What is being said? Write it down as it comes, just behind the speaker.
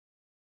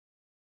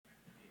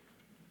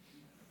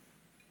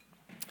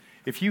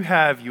If you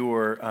have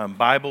your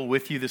Bible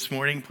with you this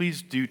morning,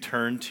 please do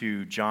turn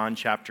to John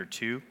chapter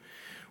 2.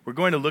 We're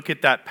going to look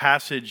at that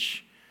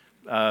passage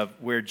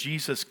where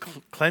Jesus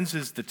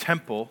cleanses the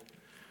temple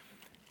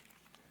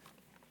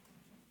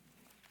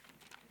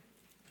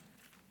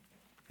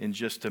in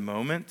just a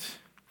moment.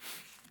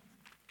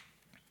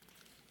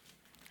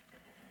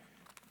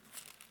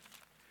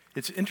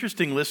 It's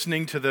interesting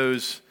listening to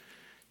those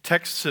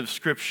texts of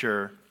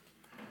Scripture,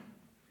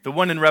 the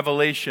one in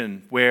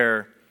Revelation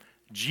where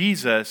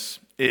Jesus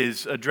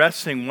is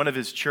addressing one of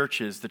his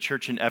churches, the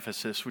church in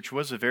Ephesus, which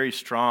was a very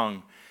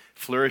strong,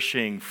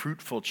 flourishing,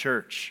 fruitful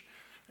church.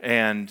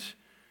 And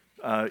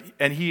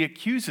he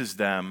accuses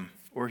them,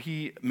 or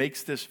he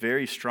makes this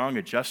very strong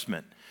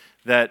adjustment,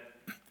 that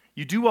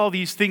you do all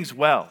these things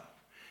well.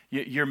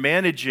 You're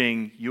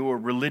managing your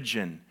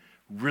religion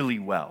really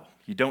well.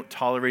 You don't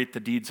tolerate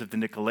the deeds of the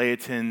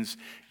Nicolaitans.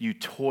 You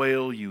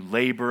toil, you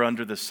labor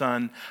under the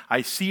sun.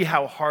 I see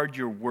how hard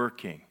you're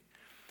working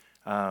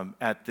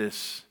at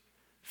this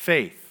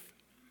faith.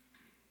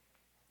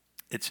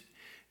 It's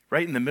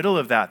right in the middle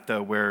of that,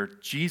 though, where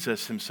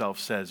Jesus himself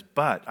says,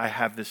 "But I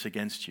have this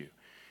against you.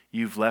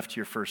 You've left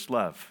your first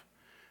love.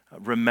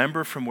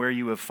 Remember from where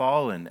you have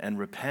fallen and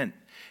repent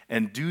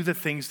and do the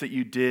things that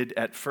you did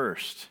at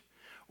first,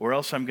 or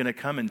else I'm going to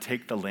come and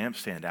take the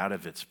lampstand out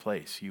of its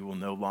place. You will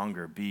no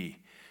longer be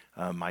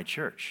my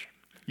church.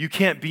 You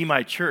can't be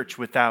my church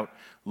without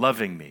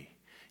loving me.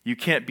 You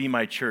can't be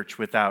my church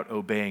without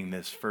obeying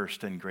this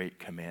first and great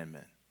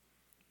commandment."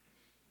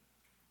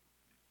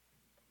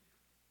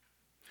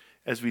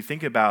 As we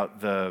think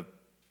about the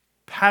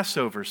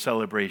Passover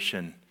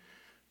celebration,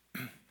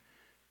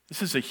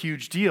 this is a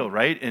huge deal,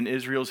 right, in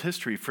Israel's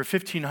history. For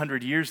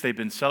 1,500 years, they've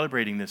been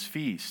celebrating this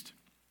feast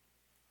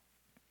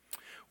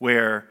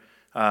where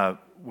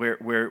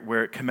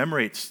it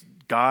commemorates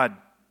God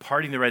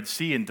parting the Red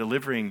Sea and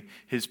delivering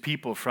his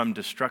people from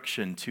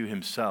destruction to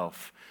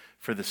himself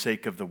for the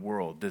sake of the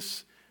world,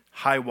 this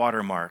high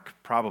watermark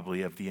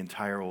probably of the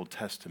entire Old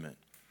Testament.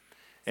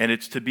 And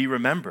it's to be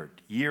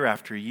remembered year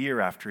after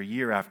year after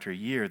year after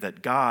year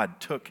that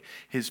God took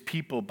his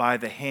people by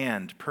the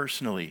hand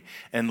personally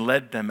and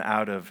led them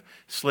out of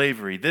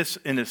slavery. This,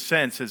 in a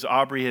sense, as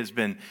Aubrey has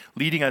been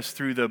leading us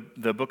through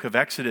the book of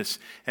Exodus,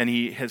 and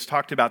he has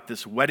talked about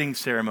this wedding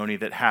ceremony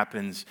that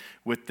happens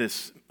with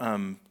this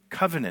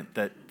covenant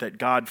that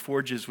God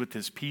forges with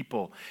his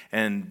people,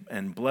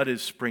 and blood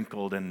is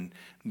sprinkled and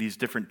these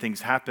different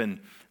things happen.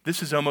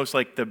 This is almost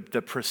like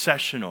the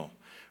processional,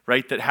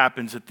 right, that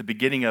happens at the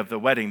beginning of the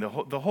wedding.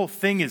 The whole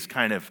thing is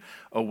kind of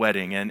a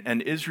wedding,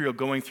 and Israel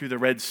going through the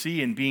Red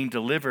Sea and being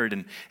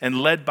delivered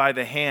and led by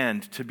the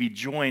hand to be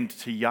joined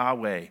to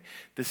Yahweh.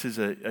 This is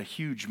a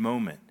huge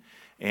moment,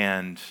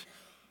 and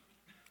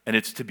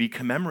it's to be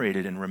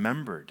commemorated and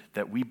remembered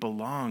that we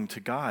belong to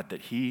God,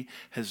 that he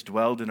has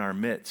dwelled in our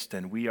midst,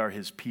 and we are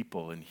his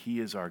people, and he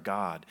is our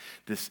God.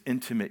 This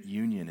intimate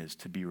union is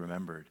to be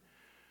remembered.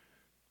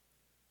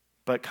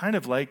 But kind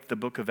of like the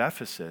book of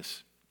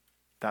Ephesus,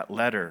 that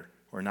letter,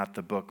 or not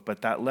the book,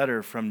 but that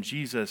letter from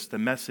Jesus, the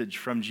message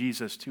from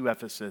Jesus to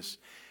Ephesus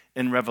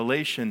in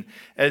Revelation,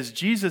 as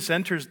Jesus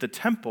enters the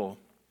temple,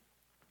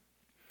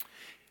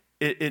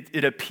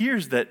 it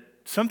appears that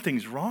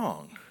something's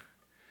wrong.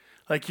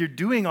 Like, you're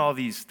doing all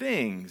these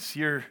things.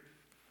 You're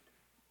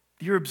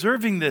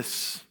observing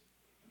this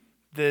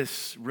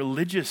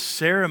religious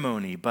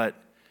ceremony,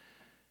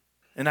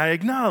 and I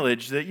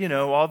acknowledge that,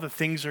 all the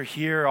things are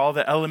here, all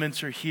the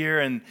elements are here,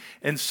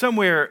 and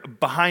somewhere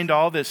behind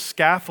all this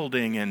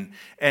scaffolding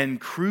and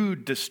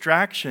crude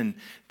distraction,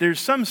 there's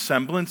some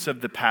semblance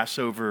of the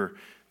Passover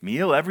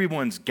meal.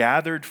 Everyone's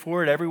gathered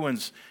for it.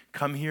 Everyone's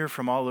come here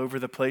from all over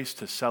the place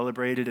to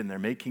celebrate it, and they're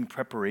making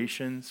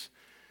preparations.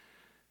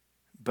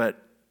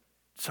 But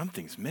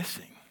something's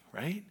missing,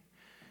 right?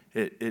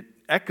 It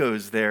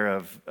echoes there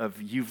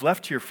of you've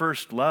left your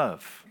first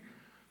love.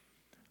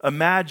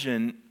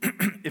 Imagine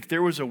if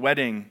there was a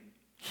wedding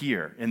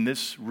here in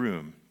this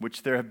room,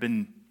 which there have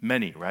been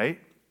many, right?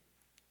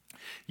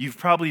 You've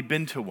probably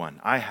been to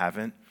one. I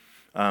haven't,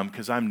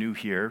 because I'm new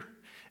here,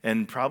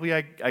 and probably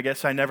I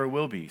guess I never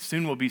will be.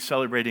 Soon we'll be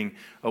celebrating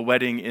a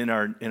wedding in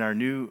our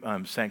new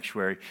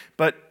sanctuary.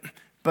 But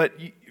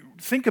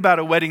think about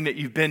a wedding that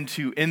you've been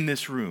to in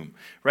this room,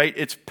 right?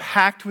 It's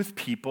packed with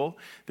people.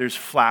 There's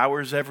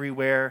flowers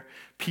everywhere.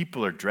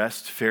 People are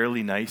dressed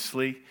fairly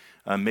nicely,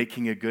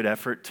 making a good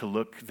effort to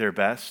look their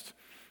best.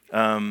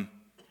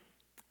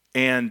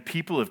 And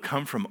people have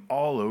come from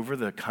all over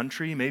the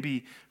country,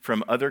 maybe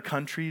from other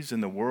countries in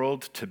the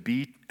world, to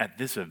be at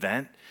this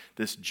event,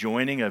 this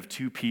joining of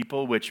two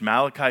people, which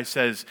Malachi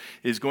says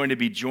is going to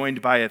be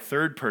joined by a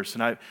third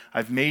person.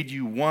 I've made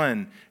you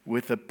one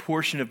with a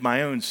portion of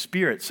my own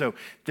spirit. So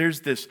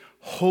there's this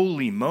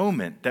holy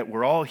moment that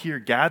we're all here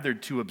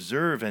gathered to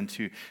observe and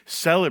to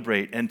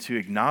celebrate and to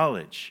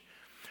acknowledge.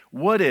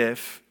 What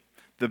if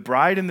the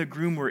bride and the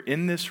groom were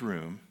in this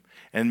room,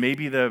 and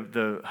maybe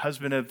the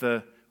husband of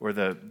the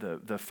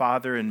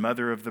father and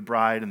mother of the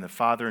bride and the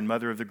father and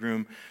mother of the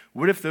groom,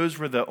 what if those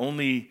were the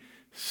only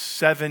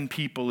 7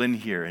 people in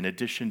here in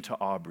addition to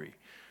Aubrey?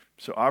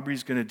 So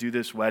Aubrey's going to do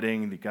this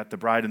wedding. You've got the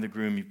bride and the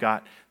groom. You've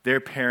got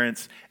their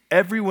parents.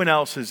 Everyone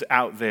else is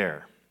out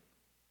there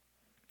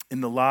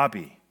in the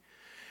lobby.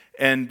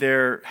 And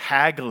they're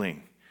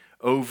haggling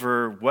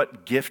over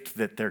what gift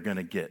that they're going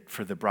to get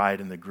for the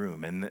bride and the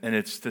groom. And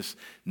it's this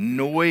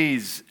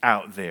noise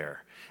out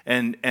there.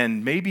 And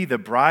maybe the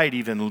bride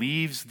even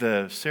leaves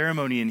the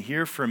ceremony in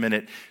here for a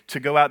minute to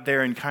go out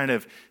there and kind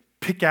of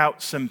pick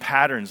out some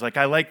patterns. Like,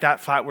 I like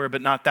that flatware,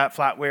 but not that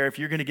flatware. If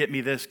you're going to get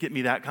me this, get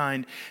me that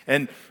kind.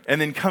 And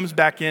then comes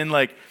back in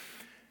like,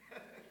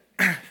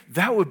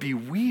 that would be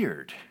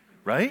weird,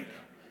 right?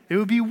 It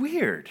would be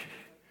weird.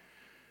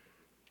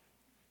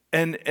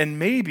 And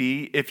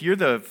maybe if you're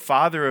the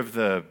father of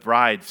the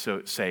bride,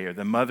 so say, or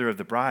the mother of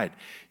the bride,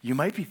 you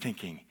might be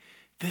thinking,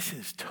 this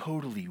is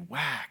totally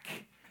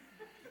whack.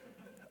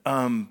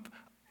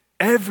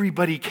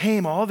 Everybody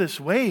came all this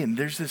way, and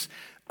there's this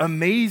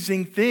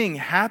amazing thing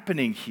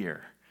happening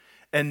here,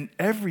 and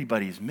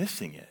everybody's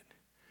missing it.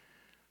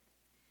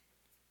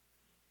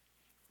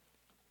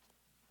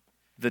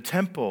 The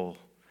temple,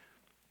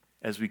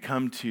 as we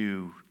come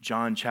to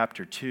John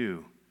chapter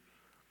 2,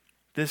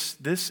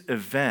 this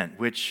event,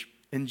 which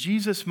in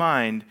Jesus'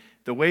 mind,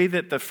 the way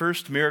that the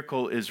first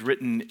miracle is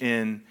written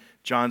in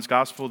John's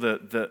gospel,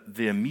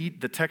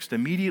 the text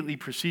immediately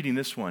preceding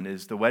this one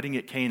is the wedding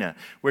at Cana,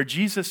 where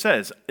Jesus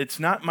says, it's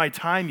not my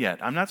time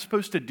yet. I'm not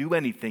supposed to do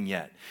anything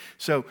yet.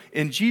 So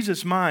in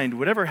Jesus' mind,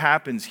 whatever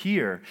happens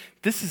here,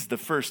 this is the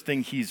first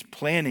thing he's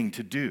planning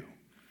to do,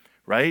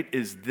 right?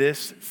 Is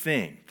this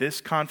thing,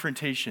 this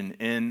confrontation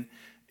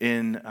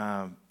in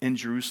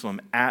Jerusalem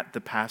at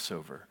the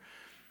Passover.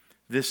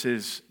 This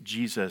is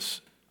Jesus'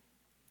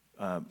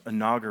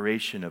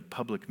 inauguration of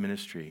public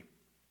ministry.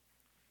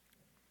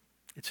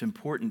 It's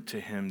important to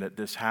him that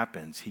this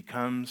happens. He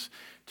comes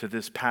to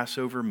this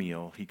Passover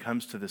meal. He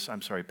comes to this,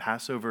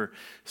 Passover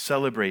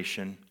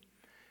celebration.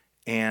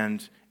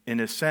 And in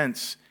a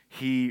sense,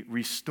 he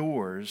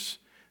restores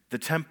the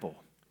temple.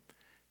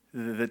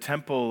 The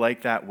temple,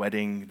 like that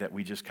wedding that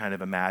we just kind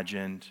of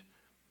imagined,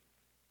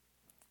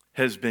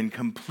 has been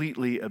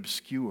completely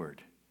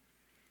obscured.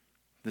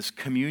 This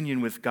communion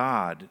with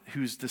God,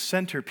 who's the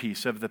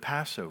centerpiece of the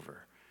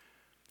Passover.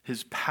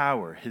 His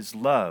power, his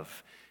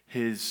love,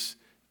 his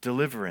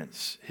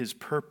deliverance, his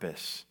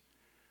purpose,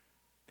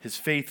 his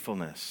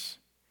faithfulness.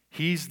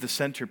 He's the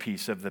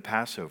centerpiece of the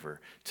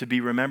Passover, to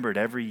be remembered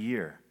every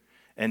year.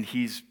 And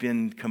he's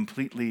been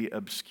completely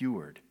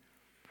obscured.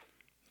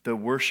 The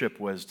worship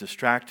was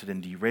distracted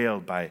and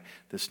derailed by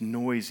this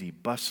noisy,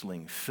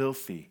 bustling,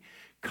 filthy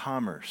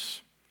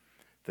commerce.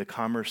 The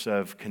commerce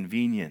of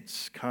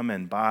convenience. Come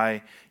and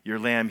buy your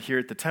lamb here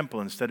at the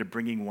temple instead of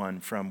bringing one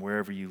from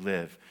wherever you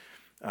live.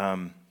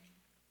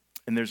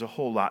 And there's a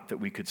whole lot that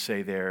we could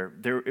say there.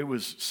 It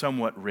was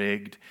somewhat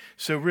rigged.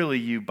 So really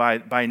you,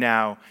 by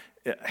now,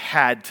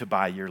 had to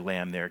buy your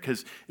lamb there.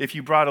 Because if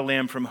you brought a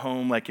lamb from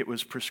home like it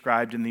was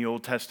prescribed in the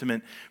Old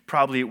Testament,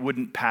 probably it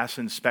wouldn't pass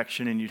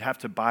inspection and you'd have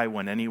to buy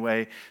one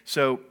anyway.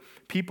 So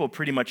people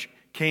pretty much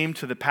came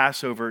to the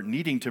Passover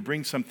needing to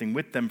bring something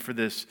with them for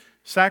this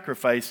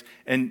sacrifice,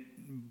 and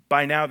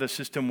by now the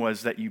system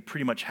was that you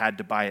pretty much had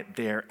to buy it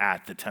there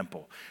at the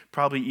temple.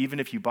 Probably even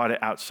if you bought it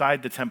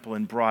outside the temple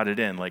and brought it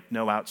in, like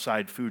no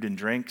outside food and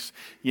drinks,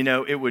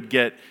 it would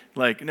get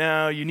like,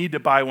 no, you need to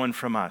buy one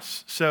from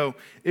us. So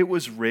it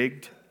was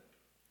rigged.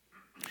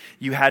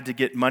 You had to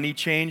get money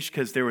changed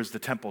because there was the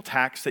temple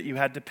tax that you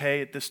had to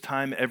pay at this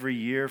time every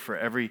year for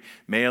every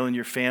male in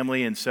your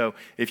family. And so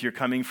if you're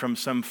coming from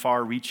some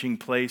far-reaching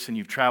place and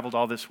you've traveled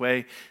all this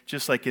way,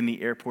 just like in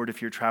the airport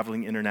if you're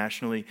traveling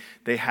internationally,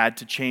 they had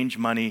to change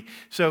money.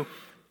 So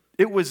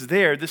it was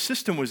there, the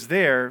system was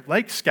there,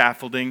 like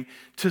scaffolding,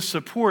 to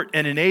support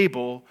and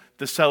enable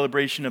the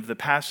celebration of the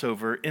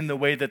Passover in the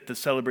way that the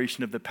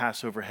celebration of the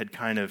Passover had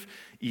kind of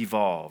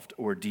evolved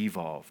or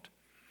devolved.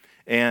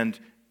 And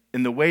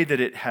in the way that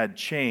it had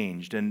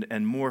changed and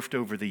morphed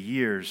over the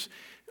years,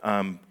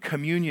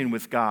 communion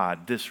with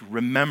God, this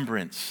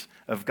remembrance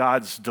of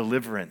God's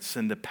deliverance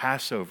and the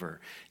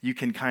Passover, you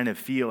can kind of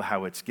feel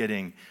how it's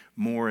getting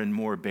more and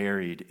more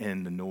buried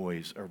in the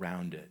noise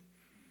around it.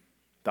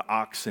 The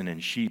oxen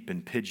and sheep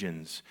and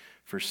pigeons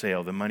for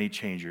sale, the money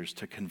changers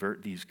to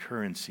convert these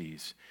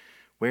currencies.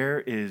 Where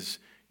is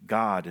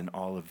God in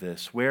all of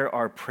this? Where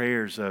are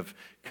prayers of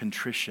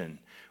contrition?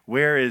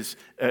 Where is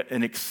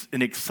an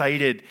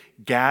excited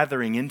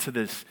gathering into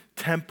this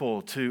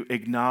temple to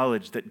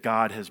acknowledge that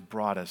God has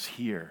brought us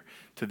here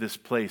to this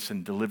place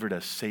and delivered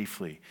us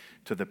safely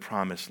to the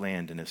promised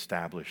land and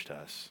established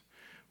us?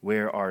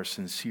 Where are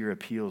sincere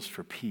appeals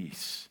for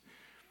peace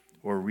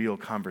or real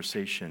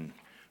conversation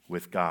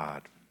with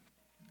God?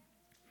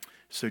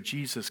 So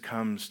Jesus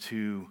comes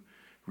to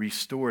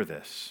restore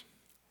this.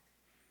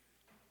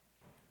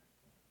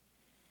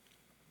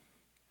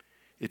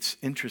 It's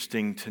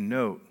interesting to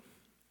note,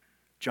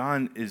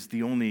 John is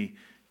the only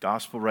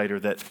gospel writer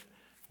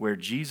where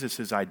Jesus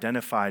is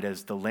identified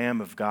as the Lamb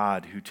of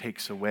God who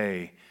takes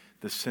away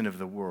the sin of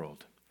the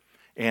world.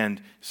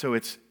 And so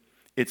it's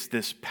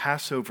this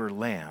Passover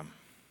lamb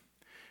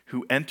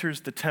who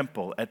enters the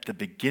temple at the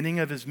beginning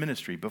of his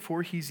ministry,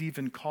 before he's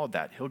even called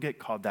that. He'll get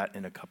called that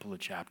in a couple of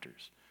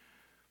chapters.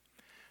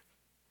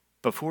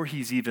 Before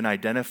he's even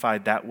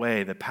identified that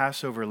way, the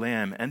Passover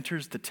lamb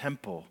enters the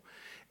temple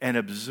and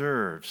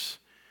observes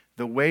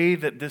the way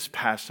that this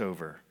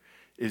Passover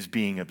is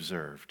being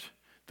observed,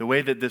 the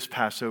way that this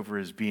Passover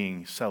is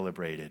being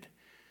celebrated.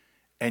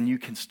 And you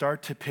can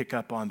start to pick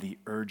up on the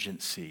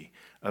urgency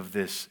of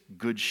this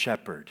good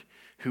shepherd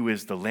who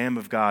is the Lamb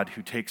of God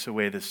who takes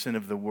away the sin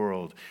of the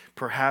world.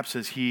 Perhaps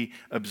as he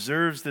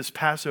observes this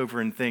Passover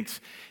and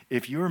thinks,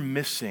 if you're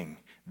missing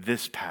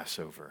this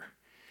Passover,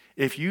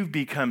 if you've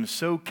become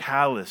so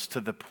callous to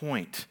the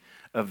point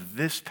of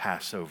this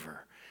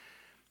Passover,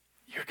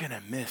 you're going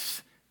to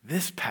miss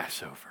this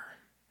Passover.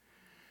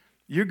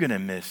 You're going to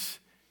miss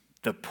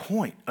the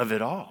point of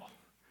it all.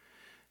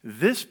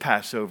 This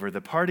Passover,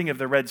 the parting of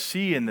the Red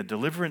Sea and the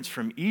deliverance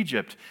from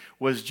Egypt,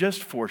 was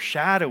just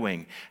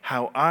foreshadowing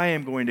how I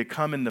am going to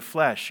come in the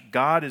flesh.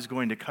 God is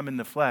going to come in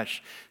the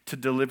flesh to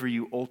deliver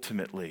you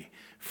ultimately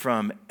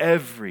from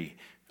every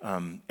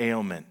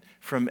ailment,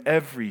 from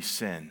every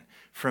sin,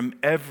 from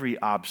every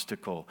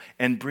obstacle,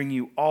 and bring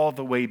you all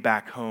the way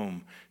back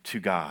home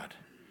to God.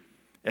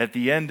 At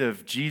the end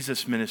of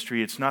Jesus'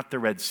 ministry, it's not the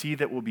Red Sea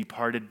that will be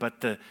parted, but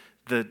the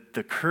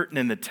curtain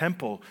in the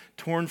temple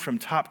torn from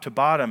top to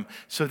bottom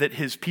so that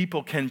his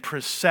people can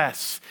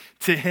process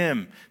to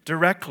him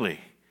directly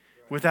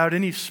without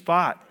any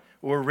spot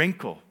or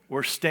wrinkle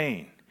or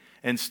stain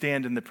and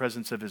stand in the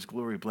presence of his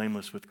glory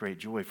blameless with great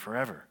joy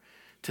forever.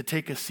 To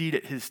take a seat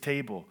at his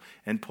table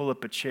and pull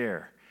up a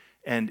chair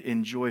and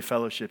enjoy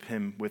fellowship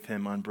with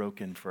him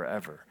unbroken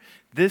forever.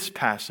 This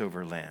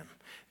Passover lamb,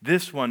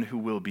 this one who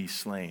will be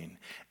slain,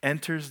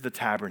 enters the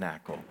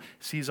tabernacle,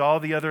 sees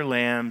all the other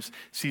lambs,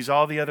 sees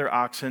all the other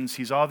oxen,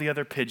 sees all the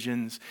other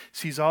pigeons,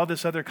 sees all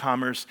this other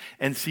commerce,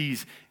 and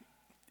sees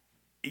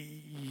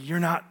you're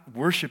not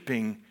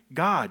worshiping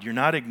God. You're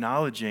not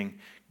acknowledging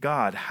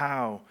God.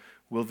 How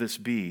will this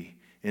be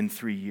in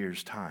 3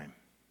 years' time?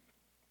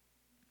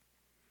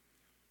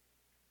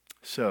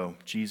 So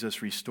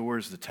Jesus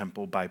restores the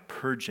temple by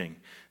purging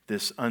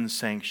this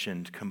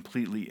unsanctioned,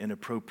 completely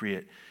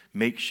inappropriate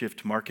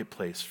makeshift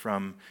marketplace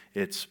from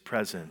its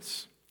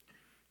presence.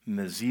 And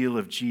the zeal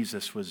of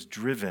Jesus was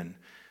driven,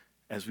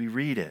 as we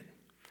read it,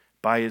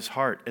 by his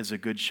heart as a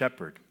good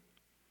shepherd.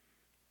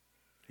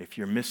 If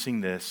you're missing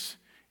this,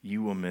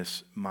 you will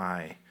miss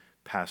my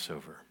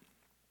Passover.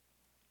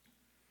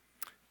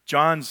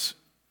 John's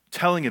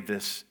telling of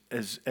this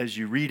as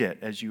you read it,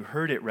 as you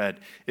heard it read,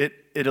 it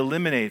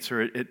eliminates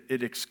or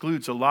it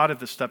excludes a lot of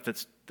the stuff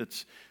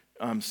that's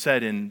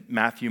said in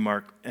Matthew,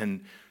 Mark,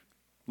 and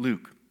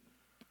Luke.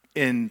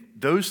 In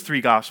those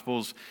three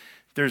Gospels,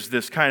 there's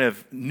this kind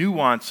of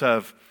nuance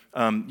of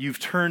you've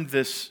turned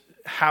this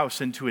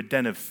house into a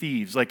den of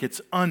thieves. Like it's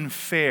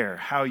unfair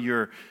how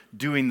you're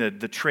doing the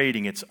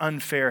trading. It's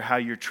unfair how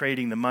you're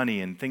trading the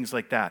money and things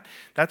like that.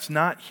 That's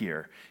not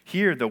here.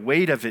 Here, the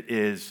weight of it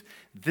is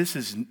this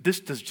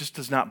just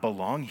does not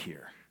belong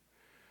here.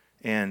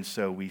 And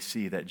so we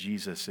see that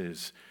Jesus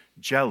is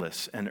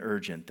jealous and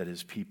urgent that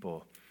his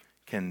people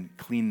can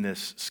clean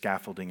this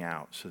scaffolding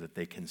out so that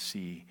they can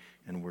see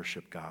and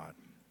worship God.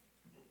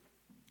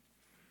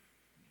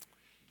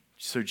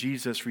 So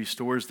Jesus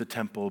restores the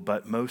temple,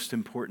 but most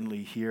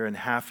importantly here, and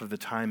half of the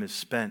time is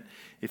spent,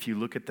 if you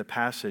look at the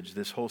passage,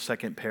 this whole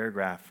second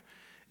paragraph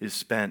is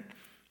spent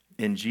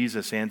in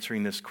Jesus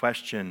answering this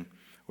question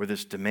or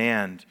this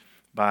demand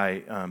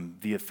by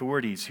the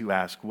authorities who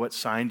ask, what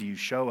sign do you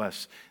show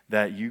us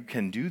that you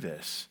can do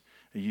this?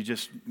 You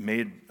just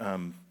made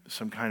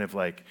some kind of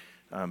like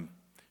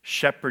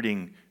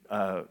shepherding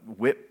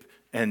whip,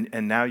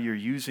 and now you're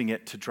using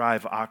it to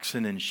drive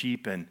oxen and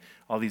sheep and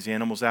all these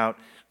animals out.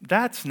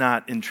 That's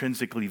not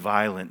intrinsically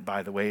violent,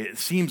 by the way. It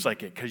seems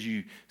like it because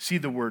you see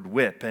the word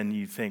whip and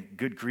you think,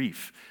 good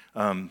grief,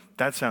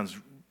 that sounds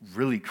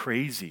really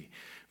crazy.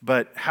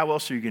 But how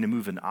else are you going to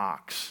move an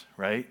ox,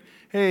 right?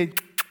 Hey,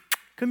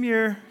 come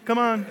here, come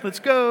on, let's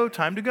go,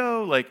 time to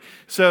go.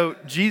 So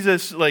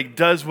Jesus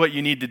does what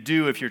you need to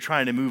do if you're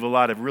trying to move a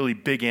lot of really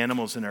big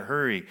animals in a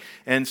hurry.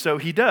 And so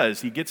he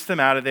does. He gets them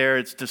out of there.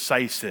 It's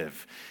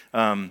decisive.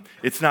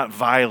 It's not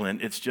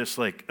violent. It's just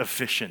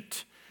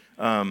efficient.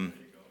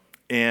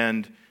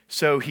 And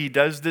so he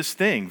does this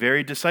thing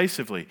very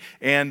decisively.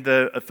 And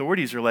the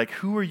authorities are like,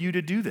 who are you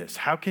to do this?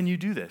 How can you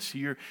do this?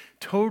 You're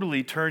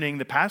totally turning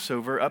the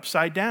Passover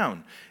upside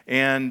down.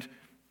 And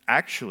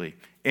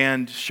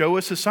show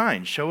us a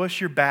sign. Show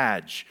us your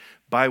badge.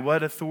 By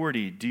what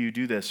authority do you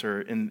do this? Or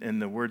in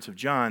the words of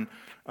John,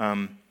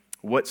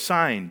 what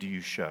sign do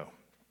you show?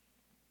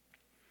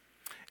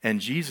 And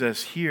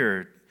Jesus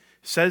here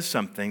says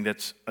something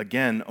that's,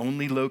 again,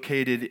 only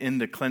located in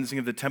the cleansing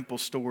of the temple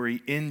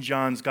story in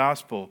John's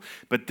gospel.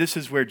 But this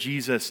is where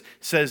Jesus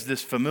says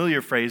this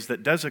familiar phrase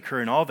that does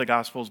occur in all the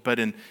gospels, but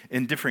in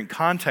different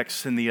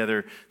contexts in the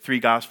other three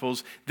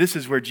gospels. This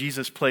is where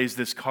Jesus plays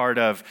this card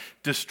of,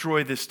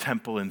 destroy this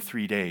temple in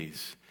 3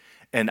 days,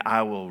 and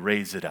I will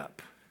raise it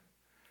up.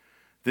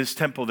 This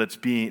temple that's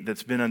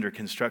been under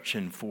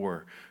construction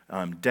for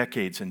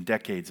decades and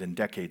decades and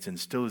decades and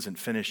still isn't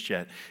finished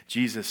yet,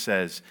 Jesus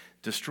says,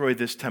 destroy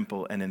this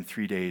temple and in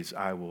 3 days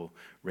I will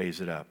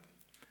raise it up.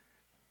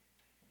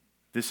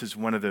 This is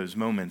one of those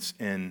moments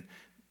in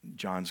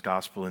John's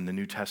gospel in the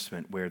New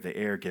Testament where the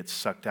air gets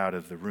sucked out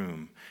of the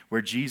room,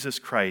 where Jesus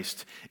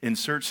Christ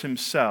inserts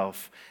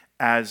himself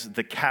as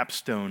the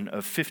capstone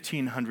of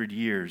 1,500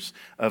 years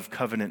of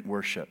covenant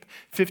worship,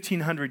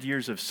 1,500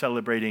 years of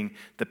celebrating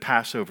the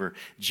Passover.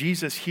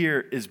 Jesus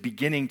here is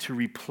beginning to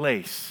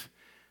replace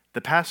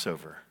the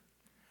Passover.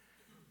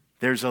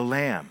 There's a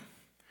lamb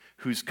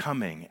who's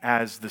coming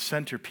as the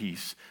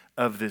centerpiece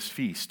of this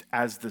feast,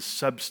 as the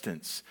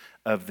substance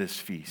of this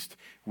feast,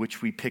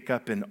 which we pick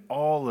up in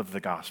all of the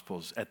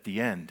Gospels at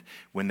the end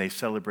when they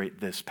celebrate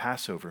this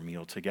Passover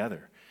meal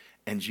together.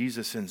 And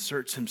Jesus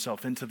inserts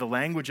himself into the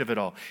language of it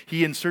all.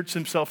 He inserts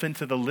himself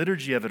into the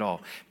liturgy of it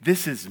all.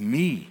 This is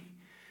me.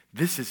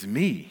 This is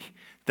me.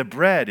 The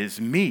bread is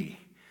me.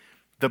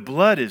 The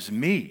blood is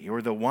me,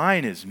 or the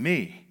wine is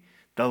me.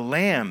 The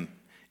lamb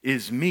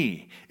is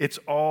me. It's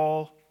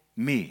all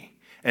me.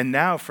 And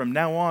now, from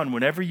now on,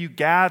 whenever you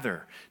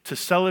gather to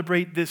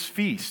celebrate this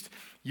feast,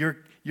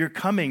 you're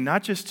coming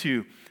not just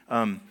to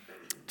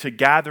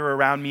gather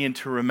around me and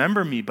to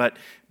remember me, but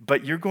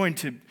you're going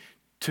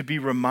to be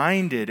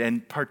reminded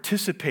and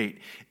participate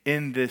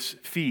in this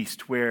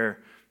feast where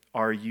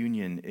our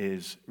union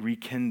is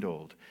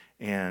rekindled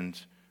and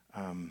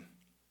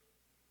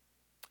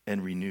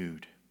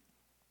renewed.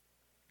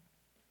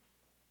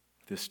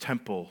 This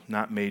temple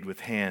not made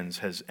with hands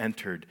has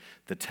entered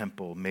the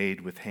temple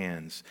made with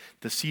hands.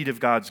 The seed of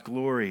God's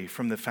glory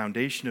from the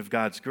foundation of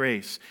God's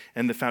grace,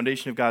 and the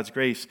foundation of God's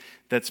grace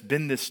that's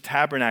been this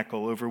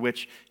tabernacle over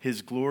which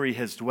his glory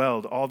has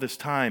dwelled all this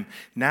time.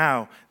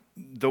 Now,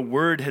 the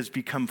Word has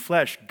become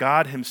flesh.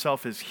 God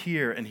himself is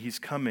here, and he's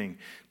coming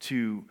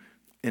to,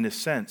 in a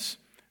sense,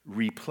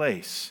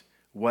 replace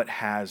what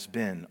has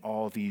been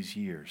all these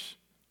years.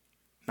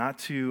 Not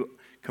to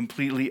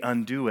completely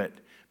undo it,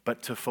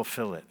 but to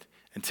fulfill it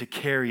and to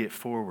carry it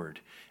forward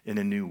in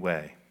a new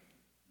way.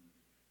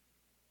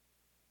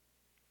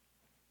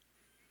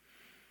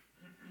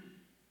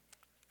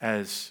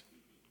 As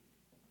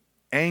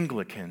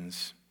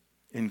Anglicans,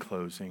 in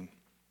closing,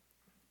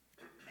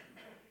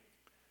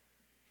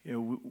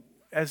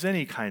 as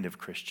any kind of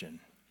Christian,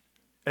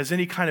 as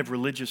any kind of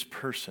religious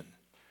person,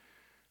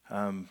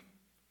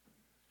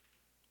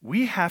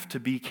 we have to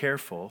be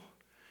careful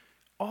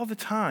all the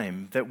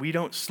time that we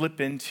don't slip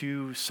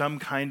into some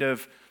kind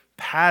of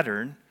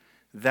pattern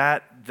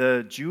that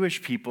the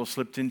Jewish people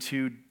slipped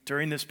into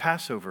during this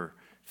Passover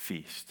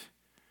feast.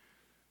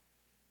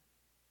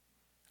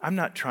 I'm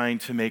not trying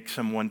to make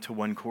some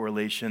one-to-one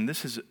correlation.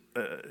 This is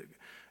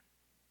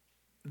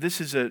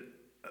an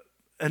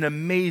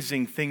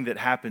amazing thing that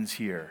happens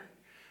here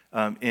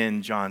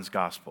in John's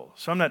gospel.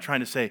 So I'm not trying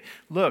to say,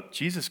 look,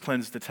 Jesus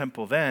cleansed the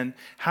temple then.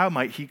 How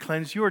might he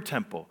cleanse your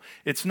temple?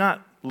 It's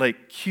not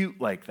like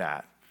cute like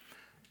that.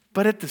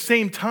 But at the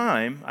same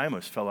time, I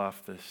almost fell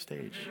off the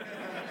stage.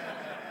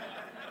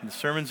 The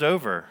sermon's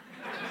over.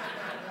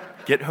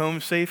 Get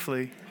home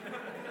safely.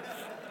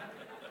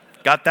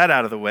 Got that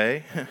out of the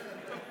way.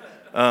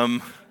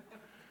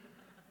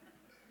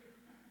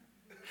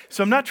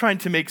 So I'm not trying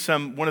to make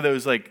one of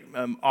those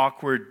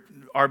awkward,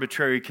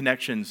 arbitrary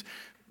connections.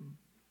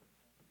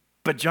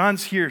 But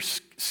John's here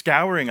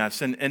scouring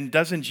us, and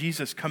doesn't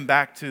Jesus come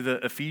back to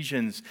the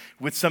Ephesians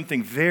with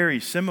something very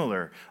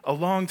similar a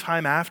long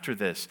time after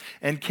this?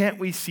 And can't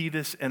we see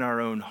this in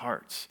our own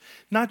hearts?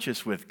 Not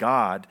just with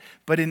God,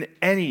 but in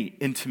any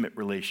intimate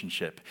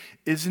relationship.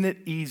 Isn't it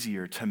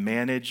easier to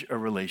manage a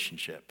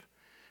relationship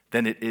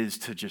than it is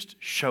to just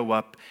show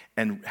up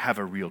and have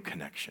a real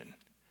connection?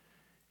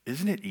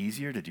 Isn't it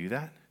easier to do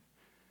that?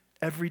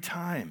 Every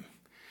time.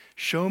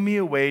 Show me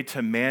a way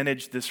to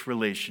manage this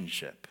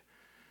relationship.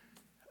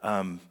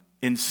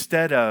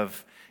 Instead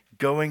of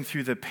going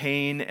through the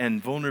pain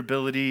and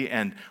vulnerability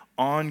and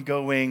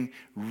ongoing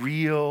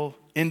real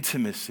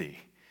intimacy,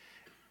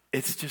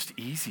 it's just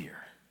easier.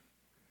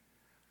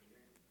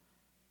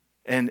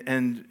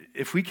 And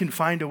if we can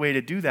find a way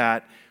to do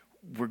that,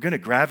 we're going to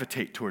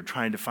gravitate toward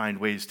trying to find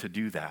ways to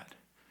do that.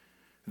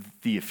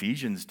 The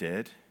Ephesians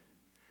did.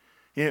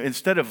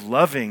 Instead of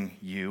loving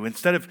you,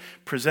 instead of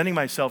presenting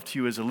myself to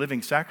you as a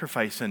living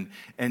sacrifice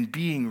and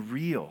being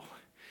real,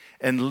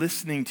 and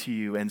listening to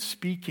you and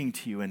speaking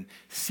to you and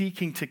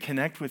seeking to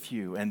connect with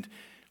you and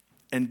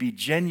be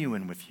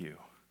genuine with you.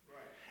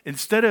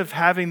 Instead of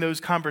having those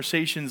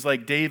conversations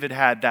like David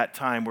had that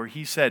time where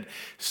he said,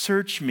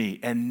 search me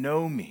and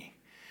know me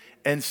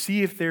and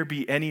see if there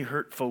be any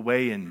hurtful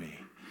way in me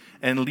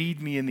and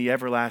lead me in the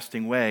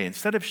everlasting way.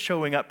 Instead of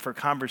showing up for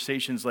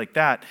conversations like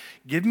that,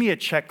 give me a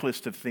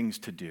checklist of things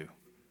to do.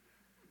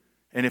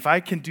 And if I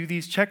can do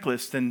these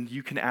checklists, then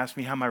you can ask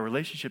me how my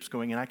relationship's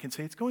going and I can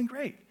say it's going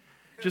great.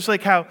 Just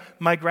like how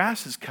my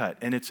grass is cut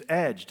and it's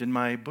edged and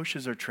my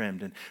bushes are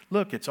trimmed. And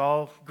look, it's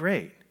all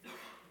great.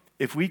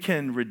 If we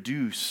can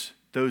reduce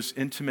those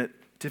intimate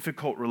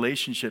difficult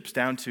relationships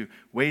down to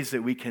ways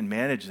that we can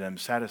manage them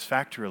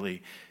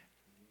satisfactorily.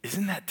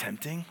 Isn't that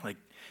tempting?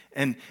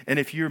 And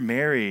if you're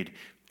married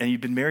and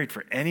you've been married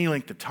for any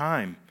length of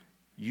time,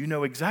 you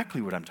know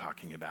exactly what I'm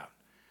talking about.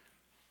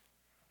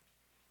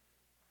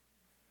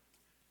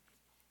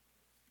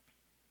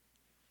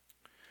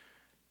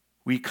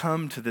 We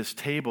come to this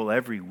table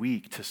every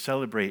week to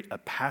celebrate a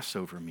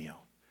Passover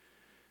meal.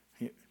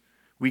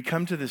 We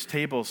come to this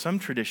table, some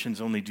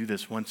traditions only do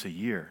this once a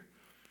year.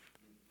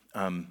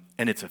 And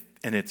it's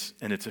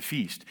a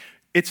feast.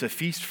 It's a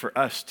feast for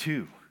us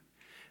too.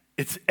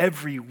 It's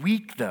every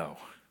week though.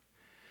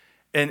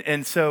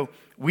 And so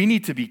we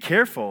need to be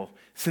careful,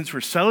 since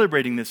we're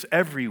celebrating this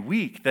every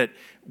week, that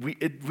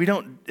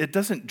it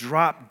doesn't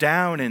drop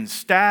down in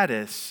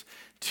status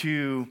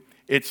to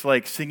it's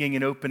like singing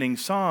an opening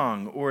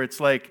song, or it's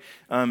like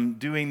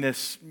doing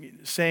this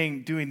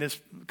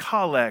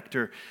collect,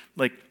 or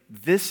like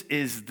this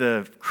is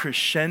the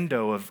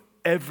crescendo of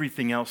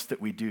everything else that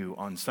we do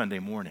on Sunday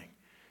morning.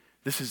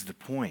 This is the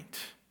point,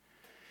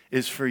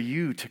 is for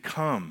you to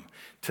come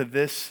to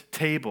this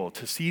table,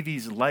 to see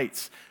these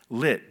lights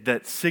lit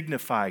that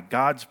signify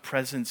God's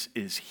presence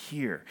is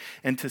here,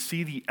 and to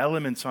see the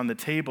elements on the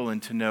table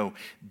and to know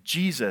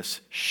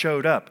Jesus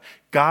showed up.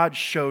 God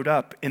showed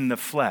up in the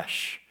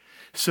flesh,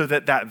 so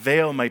that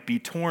veil might be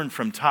torn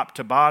from top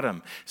to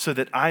bottom, so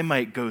that I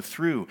might go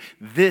through.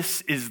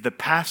 This is the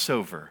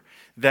Passover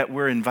that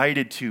we're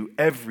invited to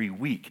every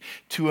week.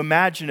 To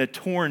imagine a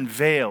torn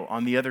veil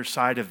on the other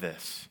side of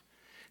this,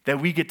 that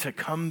we get to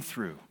come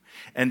through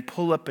and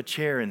pull up a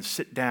chair and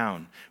sit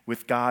down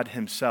with God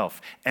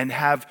himself and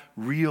have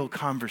real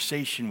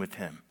conversation with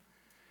him.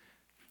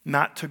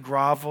 Not to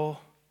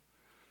grovel,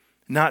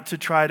 not to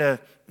try to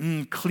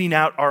clean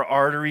out our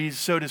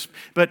arteries,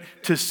 but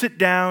to sit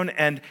down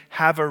and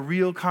have a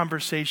real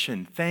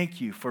conversation. Thank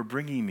you for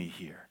bringing me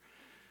here.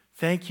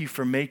 Thank you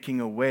for making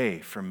a way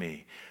for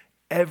me.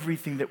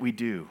 Everything that we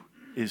do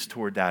is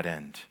toward that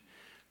end.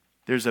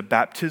 There's a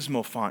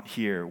baptismal font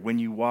here when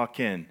you walk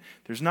in.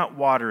 There's not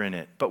water in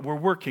it, but we're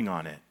working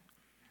on it.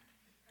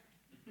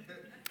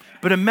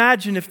 But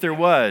imagine if there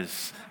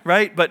was,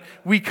 right? But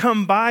we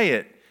come by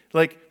it.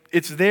 Like,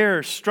 it's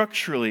there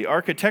structurally,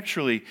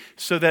 architecturally,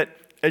 so that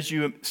as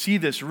you see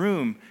this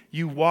room,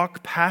 you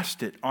walk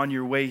past it on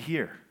your way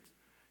here.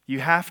 You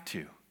have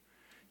to.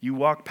 You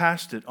walk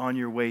past it on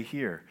your way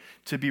here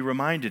to be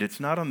reminded it's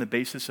not on the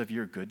basis of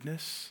your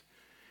goodness.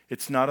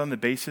 It's not on the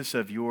basis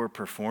of your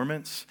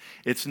performance.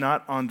 It's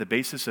not on the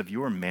basis of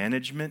your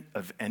management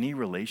of any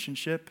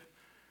relationship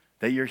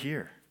that you're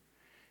here.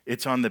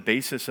 It's on the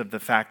basis of the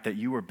fact that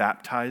you were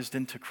baptized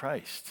into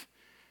Christ,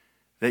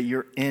 that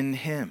you're in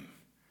him,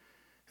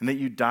 and that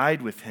you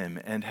died with him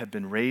and have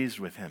been raised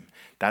with him.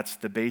 That's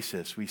the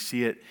basis. We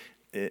see it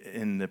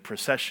in the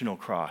processional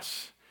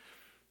cross,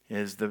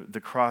 as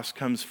the cross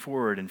comes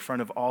forward in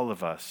front of all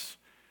of us,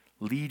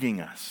 leading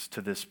us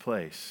to this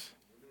place.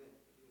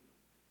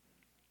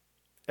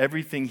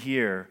 Everything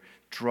here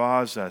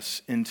draws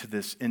us into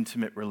this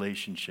intimate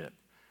relationship.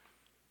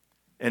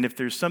 And if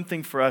there's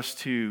something for us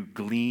to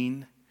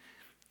glean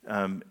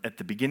at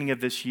the beginning of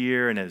this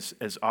year, and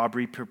as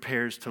Aubrey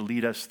prepares to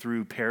lead us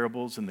through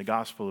parables in the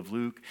Gospel of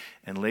Luke,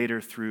 and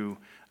later through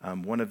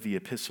one of the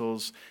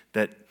epistles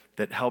that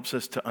helps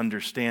us to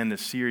understand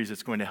this series,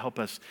 it's going to help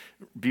us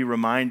be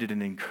reminded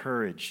and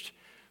encouraged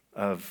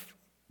of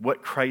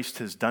what Christ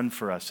has done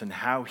for us and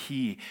how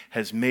he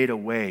has made a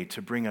way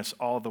to bring us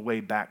all the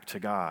way back to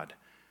God.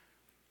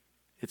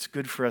 It's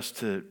good for us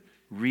to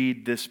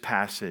read this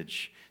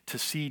passage, to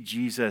see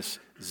Jesus'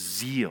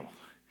 zeal,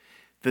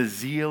 the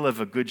zeal of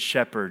a good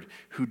shepherd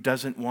who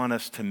doesn't want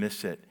us to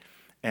miss it.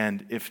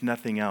 And if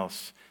nothing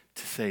else,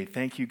 to say,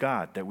 thank you,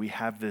 God, that we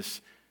have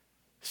this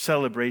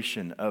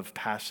celebration of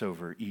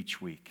Passover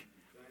each week.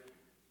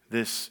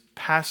 This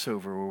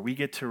Passover where we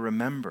get to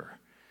remember,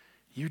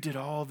 you did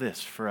all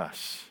this for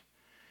us,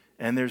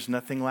 and there's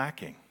nothing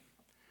lacking.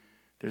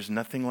 There's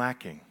nothing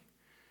lacking.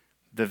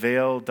 The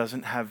veil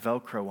doesn't have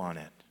Velcro on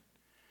it.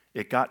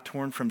 It got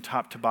torn from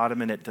top to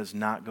bottom, and it does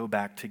not go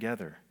back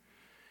together.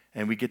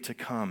 And we get to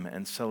come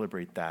and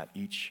celebrate that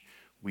each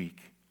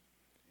week.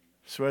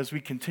 So as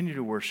we continue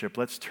to worship,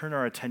 let's turn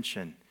our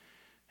attention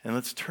and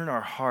let's turn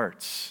our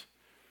hearts,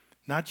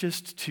 not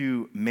just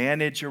to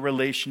manage a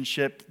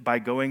relationship by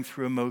going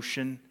through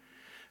emotion,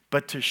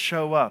 but to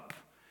show up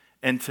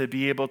and to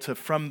be able to,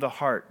 from the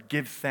heart,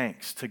 give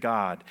thanks to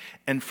God,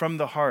 and from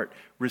the heart,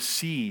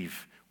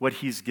 receive what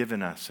he's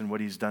given us and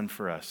what he's done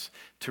for us,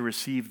 to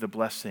receive the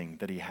blessing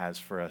that he has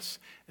for us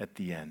at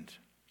the end.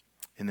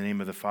 In the name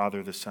of the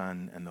Father, the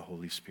Son, and the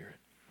Holy Spirit.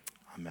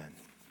 Amen.